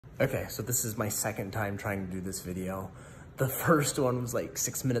Okay, so this is my second time trying to do this video. The first one was like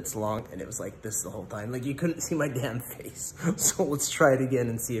 6 minutes long and it was like this the whole time. Like you couldn't see my damn face. So let's try it again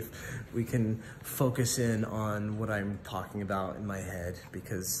and see if we can focus in on what I'm talking about in my head,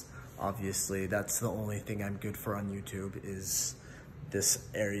 because obviously that's the only thing I'm good for on YouTube is this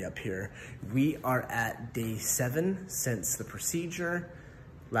area up here. We are at day 7 since the procedure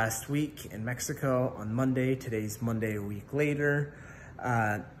last week in Mexico on Monday. Today's Monday a week later.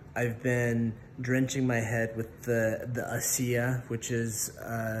 I've been drenching my head with the ASEA, which is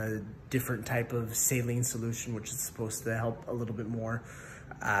a different type of saline solution, which is supposed to help a little bit more.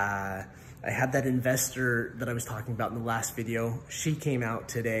 I had that investor that I was talking about in the last video. She came out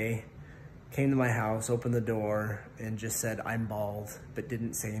today, came to my house, opened the door, and just said, "I'm bald," but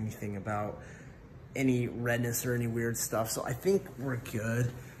didn't say anything about any redness or any weird stuff. So I think we're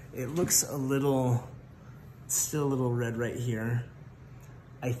good. It looks still a little red right here.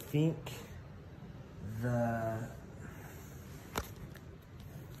 I think trying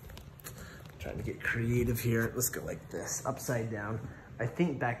to get creative here. Let's go like this, upside down. I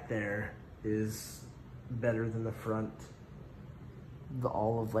think back there is better than the front.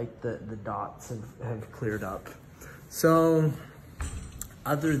 All of like the dots have cleared up. So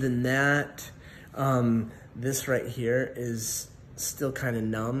other than that, this right here is still kind of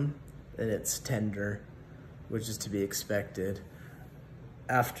numb and it's tender, which is to be expected.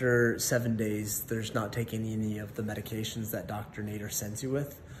 After 7 days, there's not taking any of the medications that Dr. Nader sends you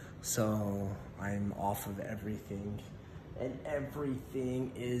with. So I'm off of everything and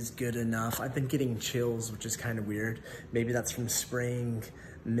everything is good enough. I've been getting chills, which is kind of weird. Maybe that's from spraying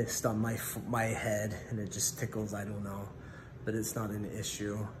mist on my head and it just tickles, I don't know, but it's not an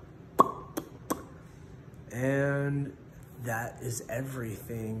issue. And that is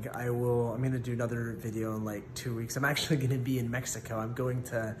everything. I'm gonna do another video in like 2 weeks. I'm actually gonna be in Mexico. I'm going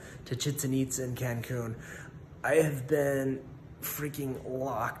to Chichen Itza in Cancun. I have been freaking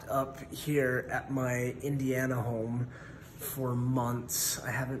locked up here at my Indiana home for months.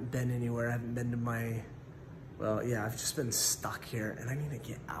 I haven't been anywhere. I haven't been to I've just been stuck here and I need to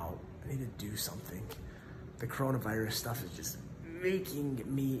get out. I need to do something. The coronavirus stuff is just making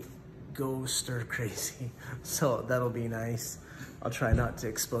me go stir crazy, so that'll be nice. I'll try not to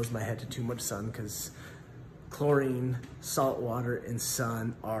expose my head to too much sun because chlorine, salt water, and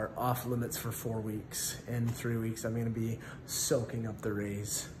sun are off limits for 4 weeks. In 3 weeks, I'm gonna be soaking up the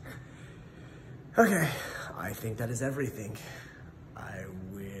rays. Okay, I think that is everything. I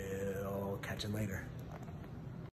will catch you later.